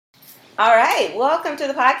All right, welcome to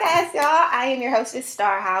the podcast, y'all. I am your hostess,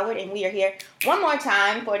 Star Howard, and we are here one more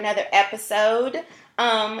time for another episode.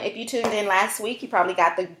 If you tuned in last week, you probably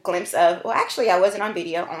got the glimpse of, well, actually, I wasn't on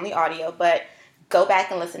video, only audio, but go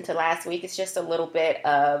back and listen to last week. It's just a little bit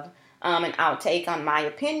of an outtake on my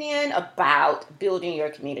opinion about building your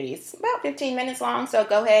community. It's about 15 minutes long, so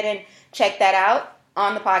go ahead and check that out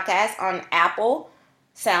on the podcast on Apple,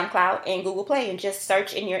 SoundCloud, and Google Play, and just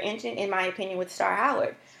search in your engine, in my opinion, with Star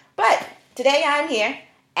Howard. But today I'm here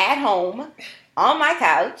at home on my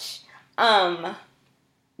couch.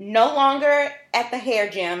 No longer at the hair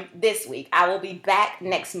gym this week. I will be back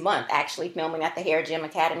next month actually filming at the Hair Gym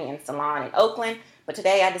Academy and Salon in Oakland. But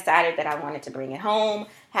today I decided that I wanted to bring it home,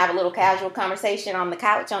 have a little casual conversation on the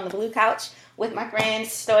couch, on the blue couch with my friend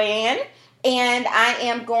Stoyan. And I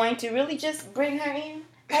am going to really just bring her in.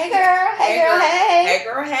 Hey girl, hey girl, hey. Hey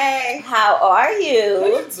girl, hey. How are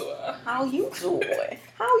you? How you doing?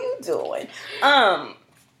 How you doing? I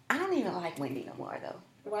don't even like Wendy no more though.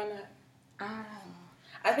 Why not? I don't know.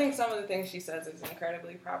 I think some of the things she says is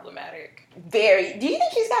incredibly problematic. Very. Do you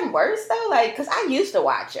think she's gotten worse though? Like, cause I used to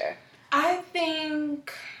watch her. I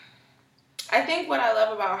think what I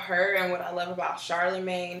love about her and what I love about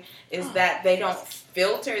Charlemagne is that they don't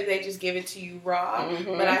filter; they just give it to you raw.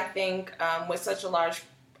 Mm-hmm. But I think with such a large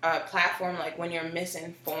platform, like when you're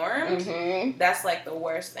misinformed, that's like the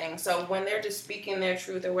worst thing. So when they're just speaking their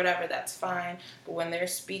truth or whatever, that's fine. But when they're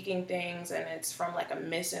speaking things and it's from like a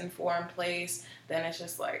misinformed place, then it's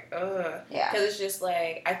just like, ugh. Yeah. Because it's just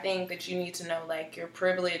like, I think that you need to know like your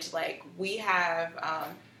privilege. Like we have,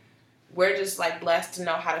 we're just like blessed to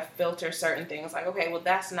know how to filter certain things. Like, okay, well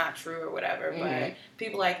that's not true or whatever. But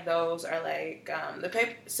people like those are like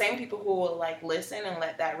same people who will like listen and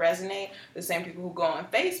let that resonate. The same people who go on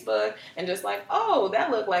Facebook and just like, oh,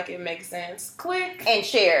 that looked like it makes sense. Click and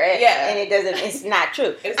share it. Yeah, and it doesn't. It's not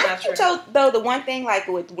true. It's not true. Told though the one thing like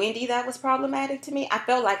with Wendy that was problematic to me, I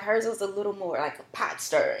felt like hers was a little more like a pot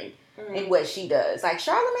stirring. In what she does. Like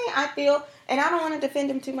Charlemagne, I feel, and I don't want to defend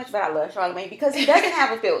him too much, but I love Charlemagne because he doesn't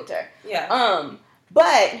have a filter. Yeah.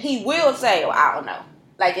 But he will say, well, I don't know.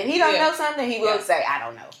 Like if he don't know something, he will say, I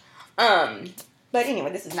don't know. But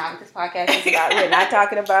anyway, this is not what this podcast is about. We're not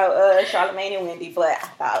talking about Charlemagne and Wendy, but I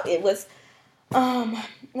thought it was a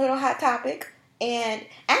little hot topic. And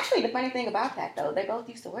actually, the funny thing about that, though, they both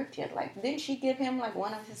used to work together. Like, didn't she give him, like,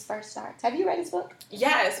 one of his first starts? Have you read his book?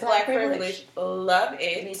 Yes, Black Privilege. Love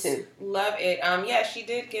it. Me too. Love it. Yeah, she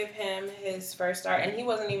did give him his first start, and he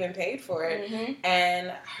wasn't even paid for it. Mm-hmm.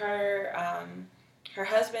 And her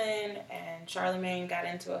husband and Charlemagne got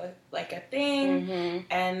into a thing,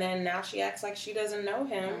 and then now she acts like she doesn't know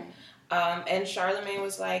him. And Charlemagne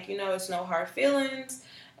was like, it's no hard feelings.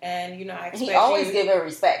 And, I expect he always give her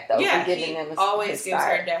respect, though. Yeah, for giving he them always gives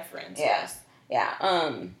start. her deference. Yeah. Yes. Yeah.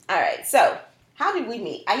 All right. So, how did we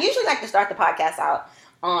meet? I usually like to start the podcast out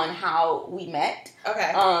on how we met.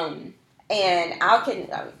 Okay. And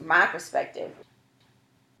my perspective,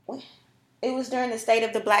 it was during the State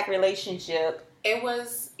of the Black Relationship. It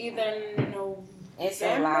was either November. It's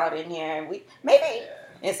so loud in here.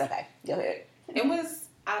 It's okay. Go ahead. It was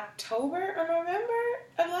October or November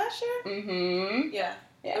of last year. Mm-hmm. Yeah.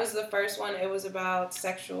 Yeah. It was the first one. It was about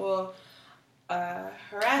sexual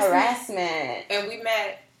harassment. And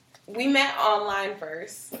we met online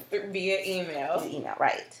first via email. Email,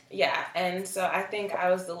 right. Yeah. And so I think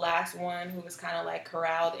I was the last one who was kind of like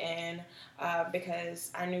corralled in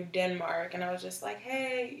because I knew Denmark. And I was just like,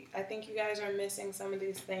 hey, I think you guys are missing some of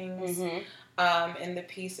these things in the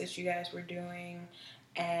piece that you guys were doing.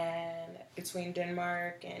 And between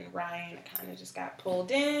Denmark and Ryan, I kind of just got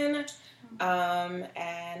pulled in, and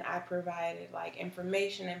I provided like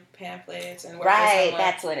information and pamphlets and right.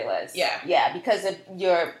 That's what it was. Yeah, because of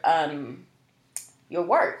your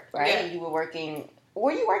work, right? Yeah. You were working.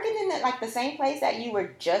 Were you working in the same place that you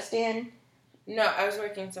were just in? No, I was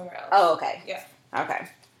working somewhere else. Oh, okay. Yeah. Okay.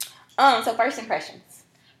 So first impressions.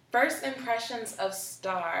 First impressions of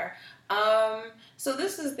Star. So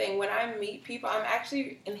this is the thing. When I meet people, I'm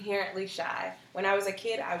actually inherently shy. When I was a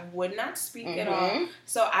kid, I would not speak at all.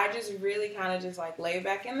 So I just really kind of just like lay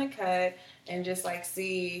back in the cut and just like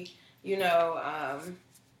see,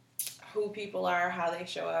 who people are, how they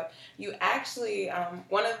show up. You actually,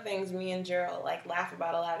 one of the things me and Gerald like laugh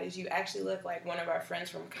about a lot is you actually look like one of our friends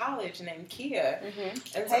from college named Kia.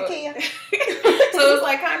 And so, hey, Kia. So it was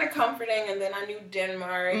like kind of comforting, and then I knew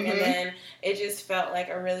Denmark, and then it just felt like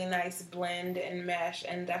a really nice blend and mesh,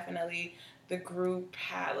 and definitely the group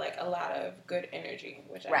had like a lot of good energy,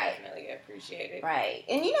 which I definitely appreciated. Right.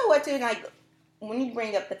 And you know what too, like when you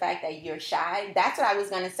bring up the fact that you're shy, that's what I was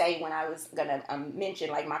going to say when I was going to mention,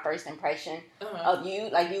 like, my first impression of you.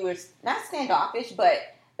 Like, you were not standoffish, but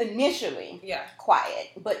initially quiet,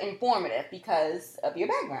 but informative because of your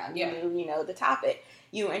background. You knew, you know, the topic.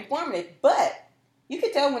 You were informative, but you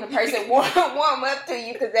could tell when a person warm up to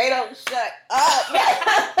you because they don't shut up.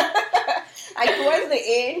 Like, towards the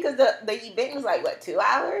end, because the event was like, what, 2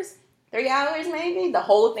 hours? 3 hours maybe, the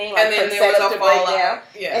whole thing, like, and then from there setup was a to breakdown.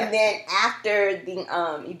 Yeah. And then after the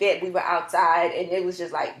event, we were outside, and it was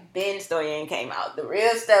just like Ben Stoyan came out, the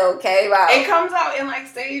real Stowe came out. It comes out in like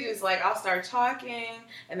stages. Like, I'll start talking,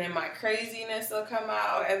 and then my craziness will come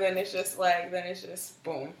out, and then it's just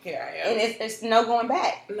boom, here I am. And it's no going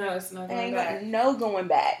back. No, it's no going back. No going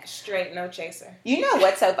back. Straight, no chaser. You know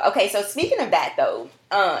what's so? Okay, so speaking of that though,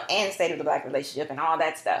 and state of the black relationship and all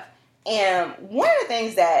that stuff. And one of the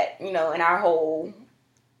things that, you know, in our whole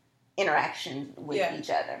interaction with each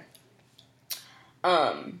other,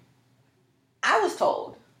 I was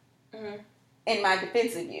told, in my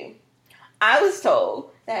defense of you, I was told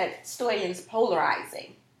that Stoyan's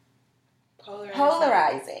polarizing.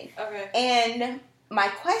 Polarizing. Okay. And my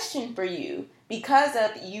question for you, because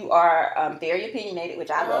of you are very opinionated, which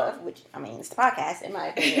I love, which, I mean, it's the podcast, in my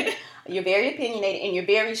opinion. You're very opinionated and you're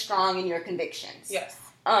very strong in your convictions. Yes.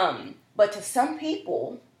 But to some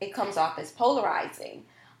people, it comes off as polarizing.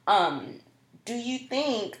 Do you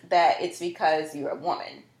think that it's because you're a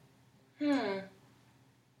woman?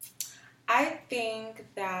 I think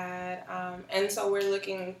that, and so we're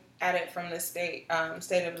looking at it from the state of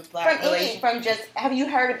the black relationship. Have you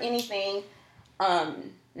heard of anything,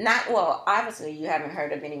 obviously you haven't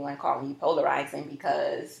heard of anyone calling you polarizing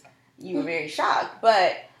because you were very shocked,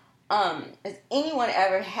 but has anyone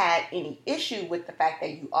ever had any issue with the fact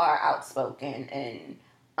that you are outspoken and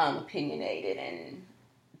opinionated and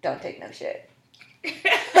don't take no shit?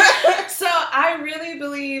 So I really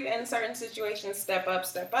believe in certain situations, step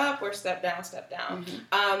up, or step down, step down.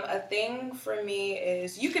 A thing for me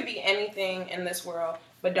is you could be anything in this world,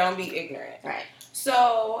 but don't be ignorant. Right.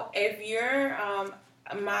 So if you're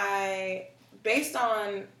based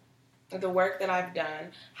on the work that I've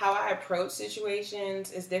done, how I approach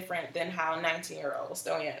situations is different than how 19-year-old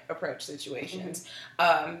Stoyan approach situations.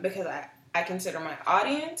 Because I consider my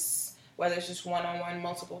audience, whether it's just one-on-one,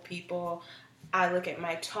 multiple people, I look at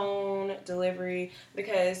my tone, delivery,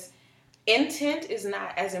 because intent is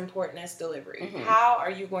not as important as delivery. How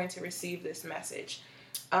are you going to receive this message?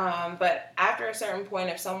 But after a certain point,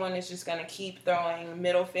 if someone is just going to keep throwing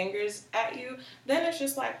middle fingers at you, then it's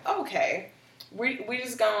just like, okay, we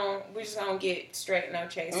just gonna get straight, no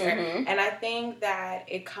chaser. And I think that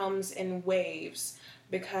it comes in waves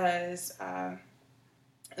because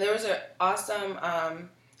there was an awesome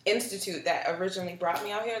institute that originally brought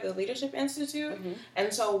me out here, the Leadership Institute.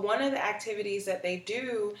 And so one of the activities that they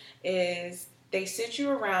do is they sit you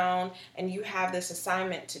around and you have this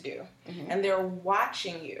assignment to do. And they're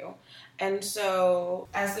watching you. And so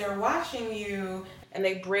as they're watching you and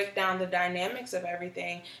they break down the dynamics of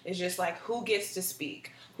everything, it's just like who gets to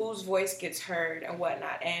speak, whose voice gets heard and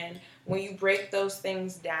whatnot. And when you break those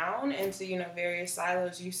things down into, you know, various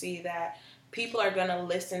silos, you see that people are going to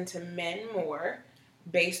listen to men more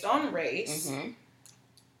based on race.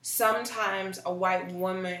 Sometimes a white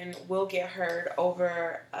woman will get heard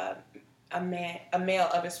over a male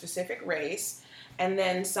of a specific race. And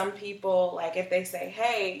then some people, like if they say,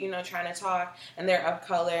 hey, you know, trying to talk and they're of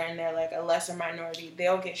color and they're like a lesser minority,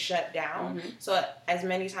 they'll get shut down. So as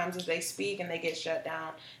many times as they speak and they get shut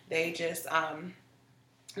down, they just,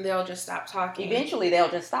 they'll just stop talking. Eventually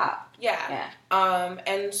they'll just stop. Yeah.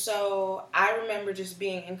 And so I remember just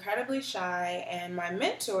being incredibly shy, and my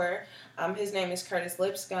mentor, his name is Curtis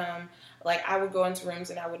Lipscomb, like I would go into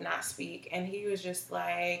rooms and I would not speak. And he was just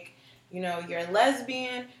like, you know, you're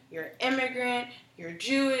lesbian, you're immigrant, you're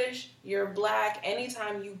Jewish, you're black.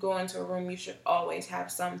 Anytime you go into a room, you should always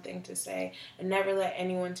have something to say and never let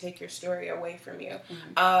anyone take your story away from you.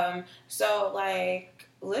 So like,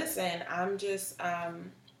 listen, I'm just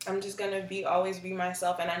gonna always be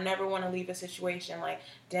myself, and I never want to leave a situation like,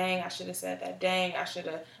 dang, I should have said that, dang, I should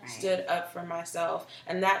have stood up for myself.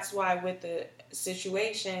 And that's why with the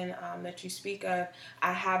situation that you speak of,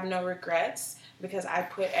 I have no regrets because I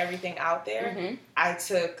put everything out there. I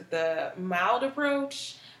took the mild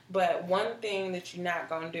approach, but one thing that you're not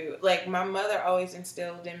gonna do, like my mother always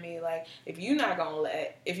instilled in me, like if you're not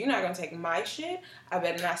gonna take my shit, I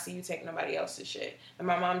better not see you take nobody else's shit. And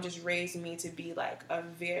my mom just raised me to be like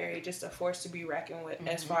just a force to be reckoned with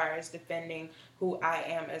as far as defending who I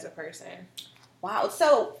am as a person. Wow.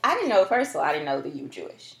 So I didn't know, first of all, I didn't know that you were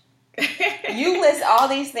Jewish. You list all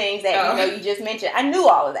these things that you just mentioned. I knew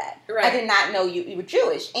all of that. Right. I did not know you were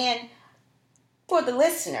Jewish. And for the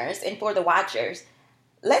listeners and for the watchers,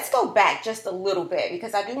 let's go back just a little bit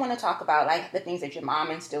because I do want to talk about like the things that your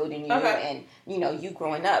mom instilled in you and you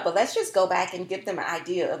growing up. But let's just go back and give them an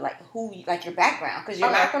idea of like your background because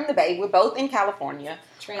you're not from the Bay. We're both in California,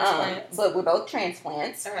 transplants, but we're both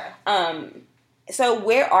transplants. Okay. So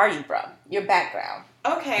where are you from? Your background.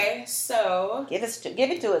 Okay, so give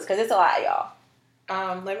it to us because it's a lot,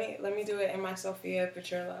 y'all. Let me do it in my Sophia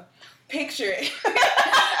Petrillo. Picture it.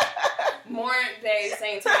 Modern day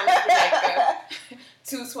St. Thomas, Jamaica,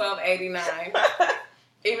 2/12/89.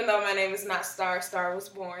 Even though my name is not Star, Star was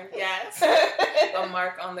born. Yes, a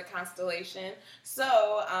mark on the constellation.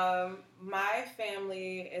 So, my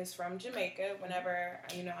family is from Jamaica. Whenever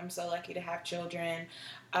I'm so lucky to have children,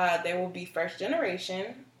 they will be first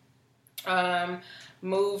generation.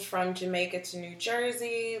 Moved from Jamaica to New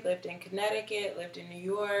Jersey, lived in Connecticut, lived in New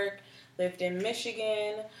York, lived in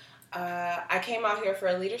Michigan. I came out here for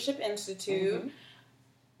a Leadership Institute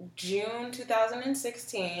June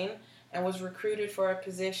 2016 and was recruited for a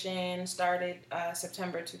position, started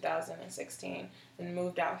September 2016, and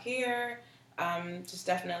moved out here. Just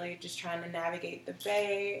trying to navigate the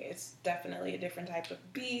Bay. It's definitely a different type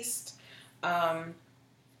of beast. And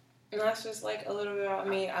that's just like a little bit about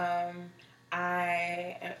me.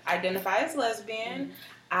 I identify as lesbian.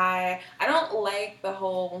 I don't like the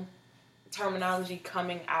whole terminology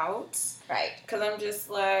coming out. Right. Because I'm just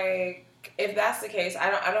like, if that's the case,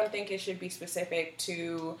 I don't think it should be specific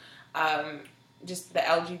to just the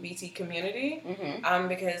LGBT community.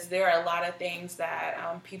 Because there are a lot of things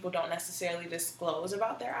that people don't necessarily disclose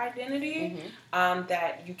about their identity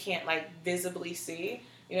that you can't like visibly see.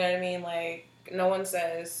 You know what I mean? Like, no one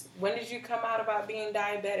says, when did you come out about being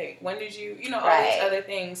diabetic? When did you, all these other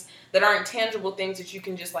things that aren't tangible things that you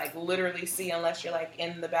can just, like, literally see unless you're, like,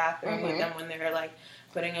 in the bathroom with them when they're, like,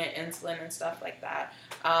 putting in insulin and stuff like that.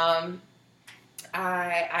 I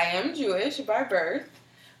am Jewish by birth.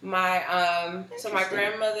 My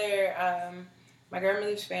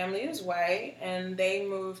grandmother's family is white, and they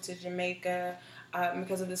moved to Jamaica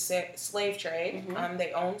because of the slave trade.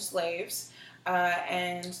 They owned slaves.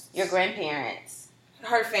 And your grandparents,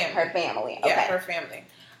 her family, okay. Yeah, her family.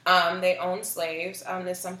 They own slaves.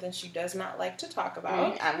 That's something she does not like to talk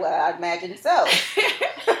about. Well, I imagine so.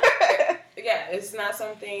 Yeah, it's not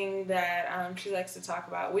something that she likes to talk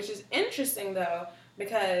about, which is interesting though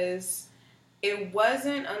because it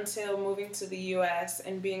wasn't until moving to the U.S.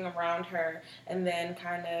 and being around her and then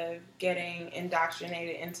kind of getting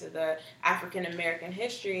indoctrinated into the African American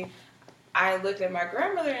history. I looked at my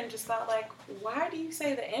grandmother and just thought, like, why do you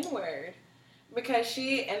say the N-word? Because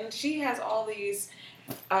she has all these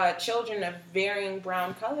children of varying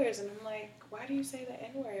brown colors, and I'm like, why do you say the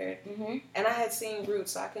N-word? And I had seen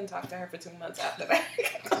Roots, so I couldn't talk to her for 2 months after that.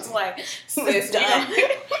 I was like, sis,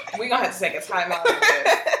 we're going to have to take a time out of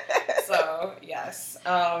this. So, yes.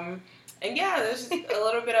 And yeah, there's just a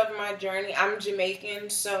little bit of my journey. I'm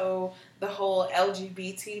Jamaican, so the whole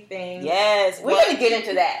LGBT thing. Yes, we're going to get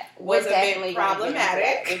into that. Was a bit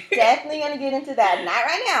problematic. We're definitely going to get into that. Not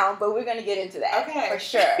right now, but we're going to get into that. Okay. For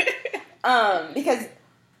sure. Because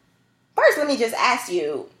first, let me just ask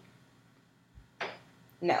you.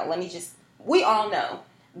 We all know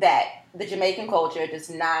that the Jamaican culture does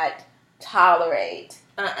not tolerate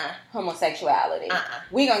homosexuality.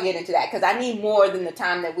 We're going to get into that because I need more than the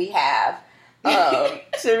time that we have to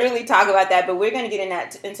really talk about that. But we're going to get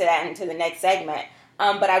into the next segment.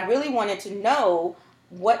 But I really wanted to know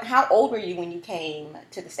how old were you when you came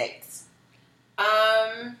to the States?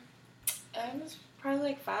 I was probably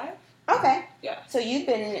like 5. Okay. Yeah. So you've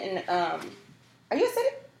been in, are you a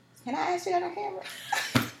citizen? Can I ask you that on camera?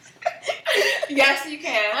 Yes, you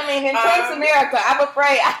can. I mean, in Trans-America, I'm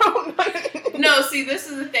afraid I don't know. No, see, this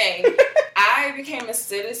is the thing. I became a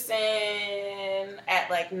citizen at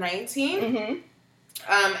like 19.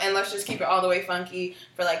 And let's just keep it all the way funky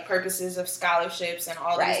for like purposes of scholarships and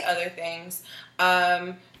all these other things.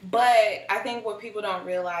 But I think what people don't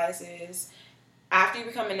realize is after you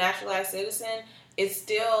become a naturalized citizen, it's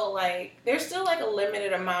still like, there's still like a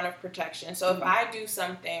limited amount of protection. So if I do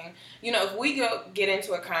something, if we get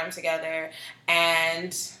into a crime together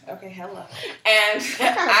and, and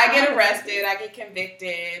I get arrested, I get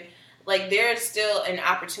convicted, like there's still an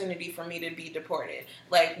opportunity for me to be deported.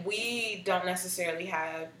 Like we don't necessarily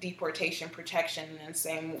have deportation protection in the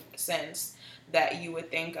same sense that you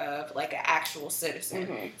would think of like an actual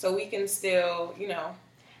citizen. So we can still,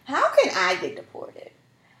 How can I get deported?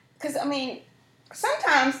 Because, I mean,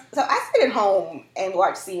 sometimes, so I sit at home and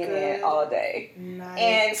watch CNN all day. Nice.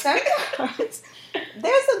 And sometimes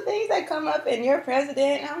there's some things that come up and you're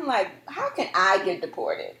president, and I'm like, how can I get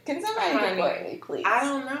deported? Can somebody deport me, please? I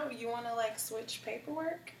don't know. You want to, like, switch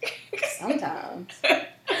paperwork? Sometimes.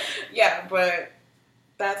 Yeah, but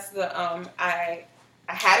that's the, I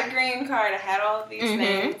had a green card. I had all of these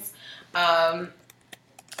things.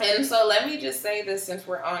 And so let me just say this since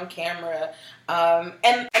we're on camera.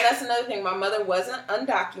 And that's another thing. My mother wasn't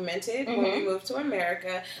undocumented when we moved to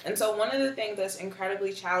America. And so one of the things that's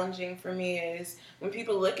incredibly challenging for me is when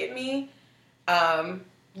people look at me,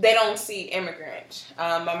 they don't see immigrant.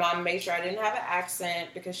 My mom made sure I didn't have an accent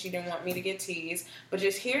because she didn't want me to get teased. But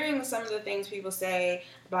just hearing some of the things people say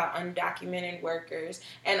about undocumented workers,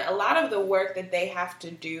 and a lot of the work that they have to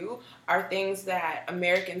do are things that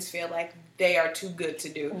Americans feel like they are too good to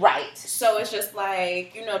do. Right. So it's just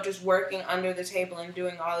like, just working under the table and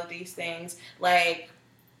doing all of these things. Like,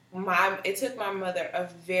 it took my mother a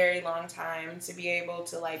very long time to be able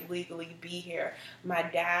to, like, legally be here. My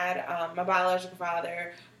dad, my biological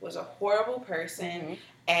father, was a horrible person,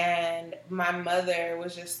 and my mother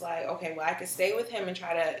was just like, okay, well, I could stay with him and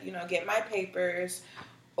try to, get my papers,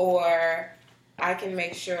 or I can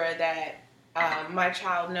make sure that my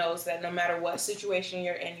child knows that no matter what situation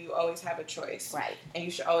you're in, you always have a choice. Right. And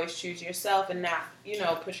you should always choose yourself and not,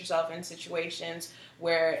 put yourself in situations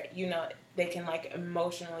where, they can, like,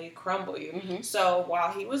 emotionally crumble you. So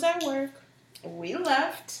while he was at work, we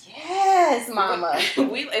left. Yes, mama.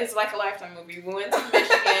 It's like a Lifetime movie. We went to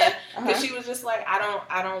Michigan because she was just like,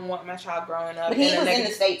 I don't want my child growing up. But he was in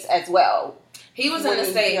the States as well. He was in the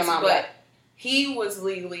States, but he was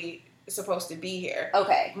legally supposed to be here.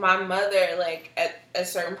 Okay. My mother, like, at a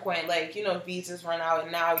certain point, like, visas run out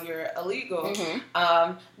and now you're illegal.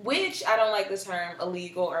 Which I don't like the term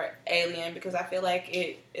illegal or alien because I feel like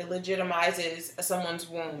it legitimizes someone's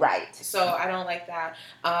womb. Right. So I don't like that.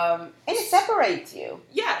 And it separates you.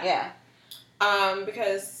 Yeah. Yeah.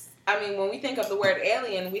 Because, I mean, when we think of the word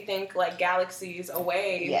alien, we think, like, galaxies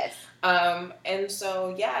away. Yes. And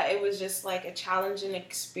so, yeah, it was just, like, a challenging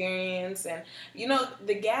experience. And,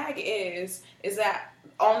 the gag is that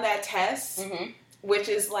on that test, which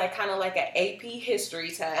is, like, kind of like an AP history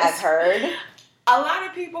test. I've heard. A lot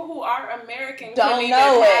of people who are American don't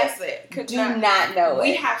know it. Do not know it.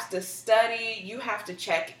 We have to study. You have to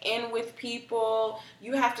check in with people.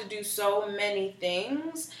 You have to do so many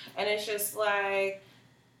things. And it's just like...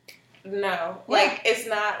 No, like, it's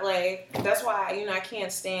not, like, that's why, I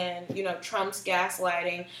can't stand, Trump's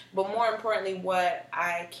gaslighting, but more importantly, what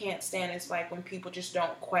I can't stand is, like, when people just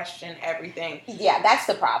don't question everything. Yeah, that's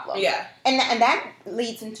the problem. Yeah. And that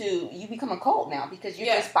leads into, you become a cult now, because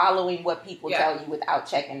you're just following what people tell you without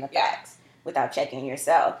checking the facts, without checking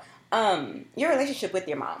yourself. Your relationship with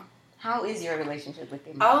your mom. How is your relationship with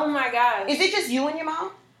your mom? Oh, my gosh. Is it just you and your mom?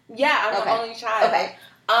 Yeah, I'm the only child. Okay.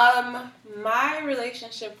 My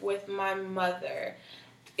relationship with my mother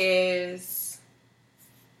it's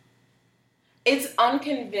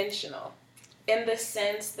unconventional in the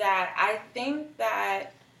sense that I think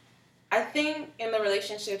in the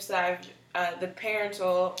relationships that the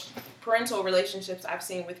parental relationships I've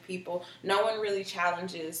seen with people, no one really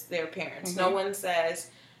challenges their parents.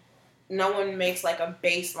 No one makes, like, a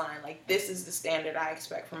baseline, like, this is the standard I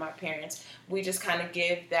expect from my parents. We just kind of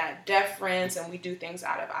give that deference, and we do things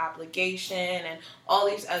out of obligation and all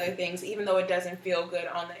these other things, even though it doesn't feel good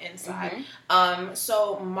on the inside.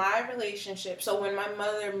 So my relationship, so when my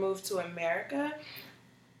mother moved to America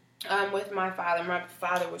with my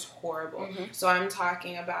father was horrible. So I'm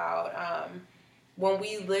talking about when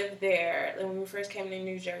we lived there, when we first came to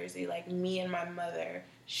New Jersey, like, me and my mother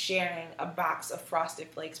sharing a box of Frosted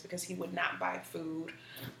Flakes because he would not buy food,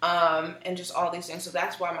 and just all these things. So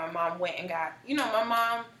that's why my mom went and got, my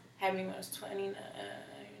mom had me when I was 29.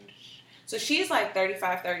 So she's like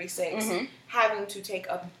 35, 36, having to take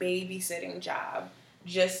a babysitting job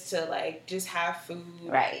just to, like, just have food.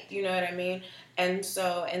 Right. You know what I mean? And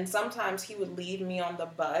so, and sometimes he would leave me on the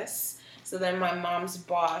bus. So then my mom's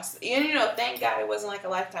boss, and, thank God it wasn't like a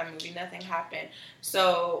Lifetime movie. Nothing happened.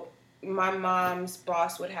 So my mom's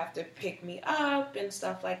boss would have to pick me up and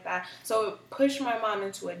stuff like that. So it pushed my mom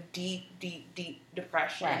into a deep, deep, deep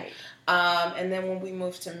depression. Right. And then when we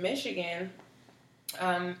moved to Michigan,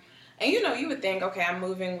 and, you would think, okay, I'm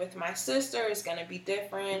moving with my sister. It's going to be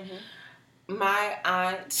different. My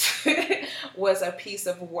aunt was a piece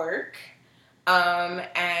of work.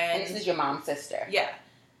 And this is your mom's sister. Yeah.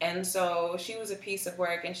 And so she was a piece of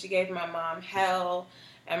work, and she gave my mom hell.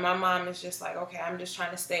 And my mom is just like, okay, I'm just trying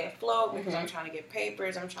to stay afloat because I'm trying to get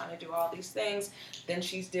papers. I'm trying to do all these things. Then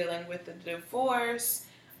she's dealing with the divorce.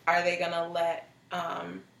 Are they going to let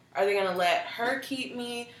are they gonna let her keep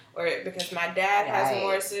me, or because my dad has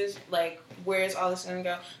more sisters, like where's all this gonna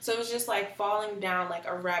go? So it was just like falling down like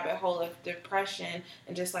a rabbit hole of depression,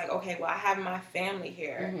 and just like, okay, well, I have my family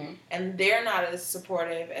here, and they're not as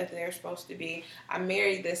supportive as they're supposed to be. I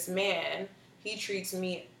married this man. He treats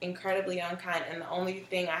me incredibly unkind, and the only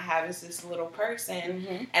thing I have is this little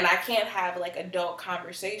person, and I can't have like adult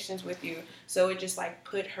conversations with you. So it just like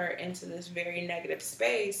put her into this very negative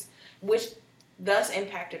space, which thus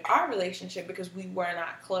impacted our relationship because we were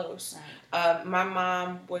not close. Right. My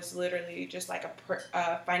mom was literally just like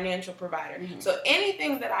a financial provider. So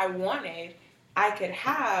anything that I wanted, I could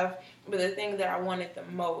have, but the thing that I wanted the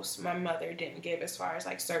most, my mother didn't give, as far as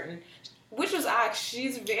like certain... Which was odd.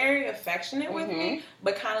 She's very affectionate with me,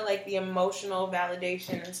 but kind of like the emotional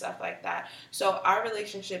validation and stuff like that. So our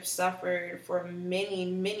relationship suffered for many,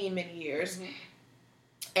 many, many years.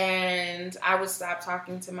 And I would stop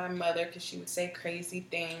talking to my mother because she would say crazy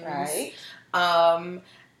things. Right.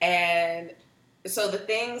 And so the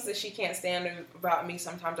things that she can't stand about me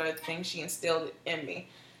sometimes are the things she instilled in me.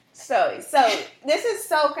 So this is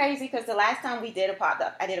so crazy because the last time I did a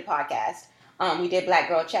podcast. We did Black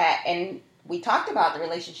Girl Chat, and we talked about the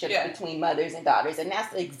relationship between mothers and daughters, and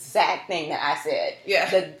that's the exact thing that I said.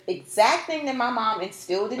 Yeah. The exact thing that my mom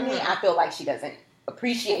instilled in me, I feel like she doesn't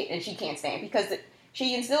appreciate and she can't stand, because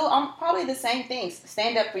she instilled probably the same things.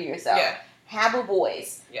 Stand up for yourself. Yeah. Have a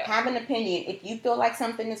voice. Yeah. Have an opinion. If you feel like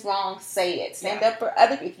something is wrong, say it. Stand up for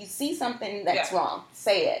other people. If you see something that's wrong,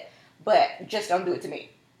 say it. But just don't do it to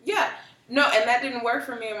me. Yeah. No, and that didn't work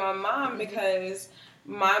for me and my mom because...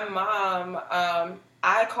 My mom,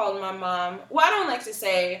 I called my mom. Well, I don't like to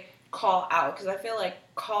say call out because I feel like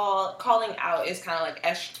calling out is kind of like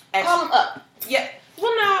call them up. Yeah.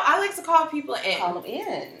 Well, no, I like to call people in. Call them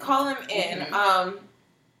in. Call them in.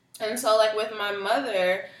 And so like with my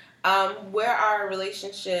mother, where our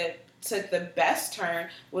relationship took the best turn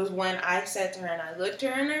was when I said to her, and I looked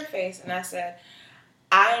her in her face, and I said,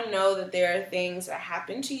 I know that there are things that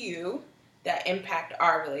happen to you that impact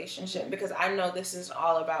our relationship because I know this is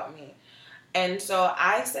all about me. And so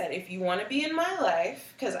I said, if you want to be in my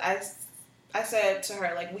life, because I said to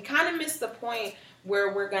her, like, we kind of missed the point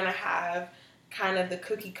where we're going to have kind of the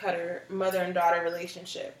cookie cutter mother and daughter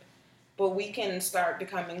relationship. But we can start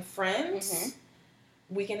becoming friends.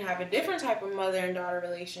 We can have a different type of mother and daughter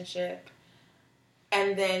relationship.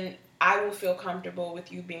 And then I will feel comfortable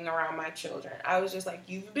with you being around my children. I was just like,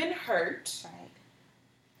 you've been hurt. Right.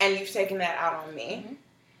 And you've taken that out on me.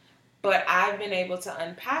 But I've been able to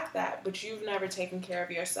unpack that, but you've never taken care of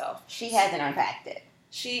yourself. She hasn't unpacked it.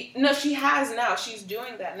 She has now. She's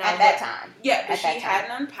doing that now. At that time. Yeah, but she hadn't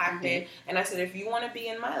unpacked it. And I said, if you want to be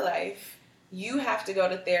in my life, you have to go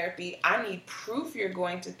to therapy. I need proof you're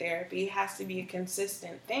going to therapy. It has to be a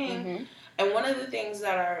consistent thing. And one of the things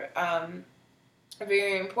that are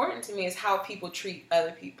very important to me is how people treat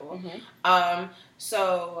other people.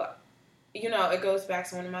 So... You know, it goes back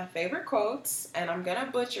to one of my favorite quotes, and I'm going to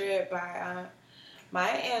butcher it by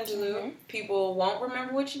Maya Angelou. People won't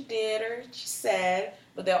remember what you did or what you said,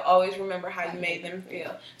 but they'll always remember how you made them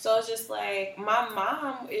feel. So it's just like, my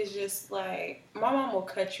mom will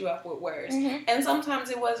cut you up with words. And sometimes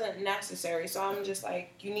it wasn't necessary. So I'm just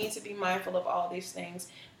like, you need to be mindful of all these things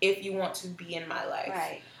if you want to be in my life.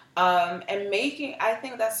 Right. And I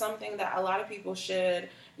think that's something that a lot of people should...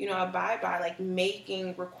 abide by, like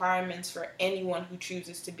making requirements for anyone who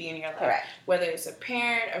chooses to be in your life. Correct. Whether it's a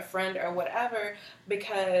parent, a friend, or whatever,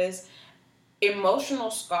 because emotional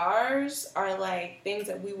scars are like things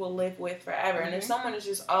that we will live with forever. And if someone is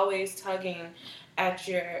just always tugging at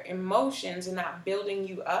your emotions and not building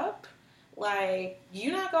you up, like,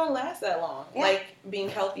 you're not going to last that long. Yeah. Like, being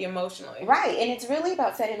healthy emotionally. Right. And it's really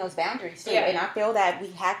about setting those boundaries, too. Yeah. And I feel that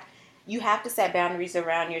you have to set boundaries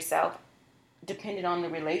around yourself depending on the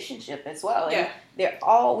relationship as well. And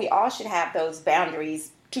we all should have those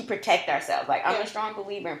boundaries to protect ourselves. Like, I'm a strong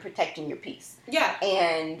believer in protecting your peace. Yeah.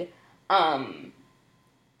 And,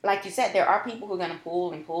 like you said, there are people who are going to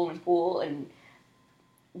pull and pull and pull, and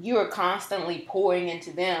you're constantly pouring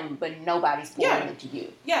into them, but nobody's pouring into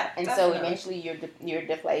you. Yeah. And definitely. So eventually you're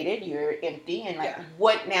deflated, you're empty, and like,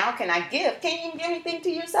 what now can I give? Can't you even give anything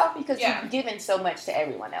to yourself because you've given so much to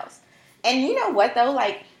everyone else. And you know what, though?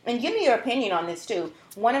 Like, and give me your opinion on this, too.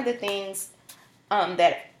 One of the things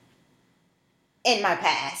that in my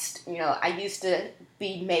past, I used to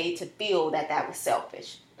be made to feel that was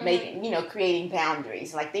selfish. Creating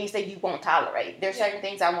boundaries, like things that you won't tolerate. There's certain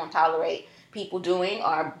things I won't tolerate people doing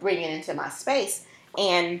or bringing into my space.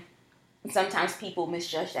 And sometimes people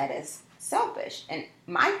misjudge that as selfish. And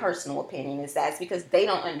my personal opinion is that's because they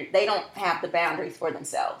don't have the boundaries for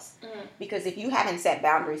themselves. Because if you haven't set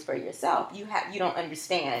boundaries for yourself, you don't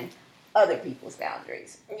understand other people's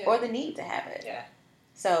boundaries or the need to have it. Yeah.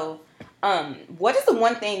 So, what is the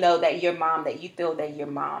one thing though that you feel that your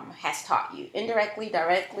mom has taught you, indirectly,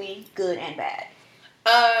 directly, good and bad?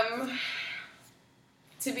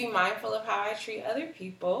 To be mindful of how I treat other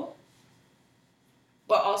people,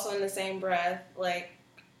 but also in the same breath, like,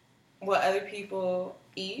 what other people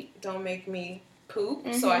eat don't make me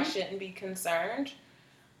poop, so I shouldn't be concerned.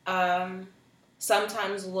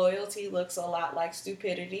 Sometimes loyalty looks a lot like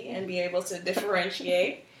stupidity, and be able to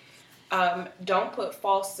differentiate. Don't put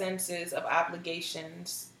false senses of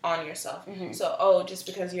obligations on yourself. So, just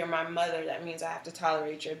because you're my mother, that means I have to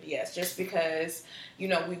tolerate your BS. Just because, we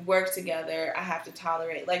work together, I have to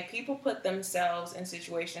tolerate. Like, people put themselves in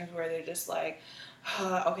situations where they're just like,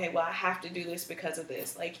 okay, well, I have to do this because of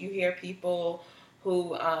this. Like, you hear people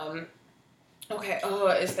who,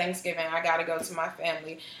 it's Thanksgiving, I gotta go to my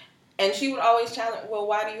family. And she would always challenge, well,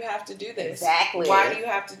 why do you have to do this? Exactly. Why do you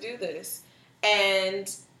have to do this? And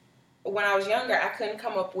when I was younger, I couldn't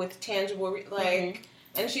come up with tangible,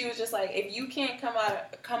 and she was just like, if you can't come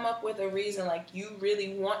up with a reason, like, you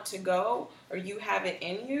really want to go, or you have it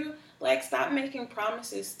in you, like, stop making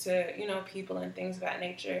promises to, people and things of that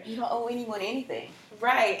nature. You don't owe anyone anything.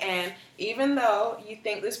 Right, and even though you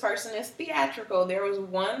think this person is theatrical, there was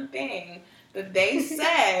one thing that they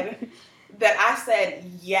said that I said,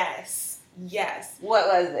 yes. What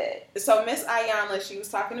was it? So Miss Ayanla, she was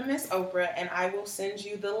talking to Miss Oprah, and I will send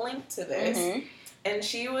you the link to this. And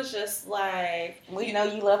she was just like... We know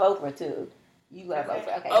you love Oprah, too. You love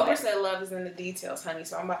Oprah. Okay, Oprah said love is in the details, honey,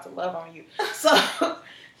 so I'm about to love on you. So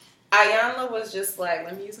Ayanla was just like,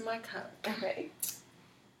 let me use my cup. Okay.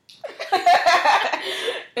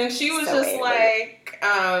 And she was So just like,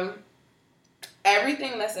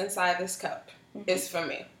 everything that's inside this cup is for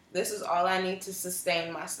me. This is all I need to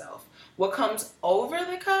sustain myself. What comes over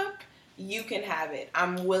the cup, you can have it.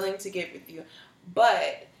 I'm willing to give with you.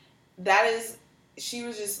 But she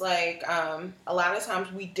was just like, a lot of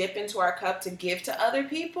times we dip into our cup to give to other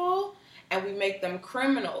people, and we make them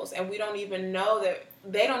criminals, and we don't even know that,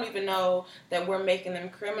 they don't even know that we're making them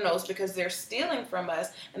criminals, because they're stealing from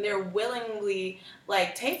us, and they're willingly,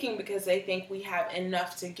 like, taking because they think we have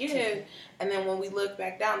enough to give, and then when we look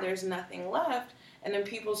back down, there's nothing left. And then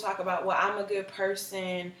people talk about, well, I'm a good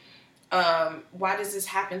person, why does this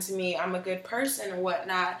happen to me? I'm a good person and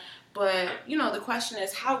whatnot. But, the question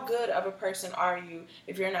is, how good of a person are you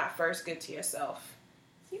if you're not first good to yourself?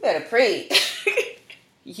 You better preach.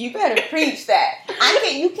 You better preach that.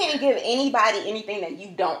 You can't give anybody anything that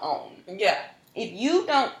you don't own. Yeah. If you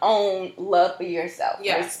don't own love for yourself,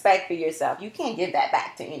 respect for yourself, you can't give that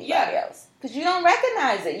back to anybody else. Because you don't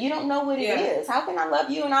recognize it. You don't know what it is. How can I love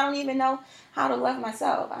you and I don't even know how to love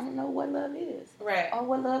myself? I don't know what love is. Right. Or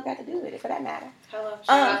what love got to do with it, for that matter. Hello.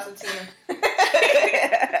 Shout out to Tina.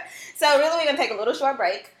 So really, we're going to take a little short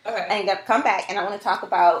break. Okay. And come back. And I want to talk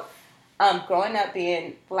about growing up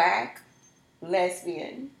being Black,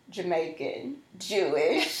 lesbian, Jamaican,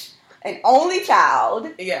 Jewish, an only child.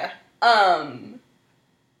 Yeah.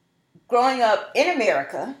 Growing up in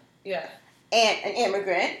America. Yeah. And an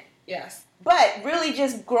immigrant. Yes. But really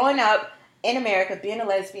just growing up in America, being a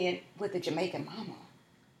lesbian with a Jamaican mama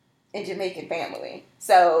and Jamaican family.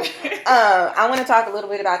 So I want to talk a little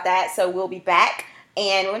bit about that. So we'll be back.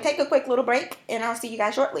 And we're going to take a quick little break. And I'll see you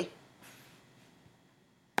guys shortly.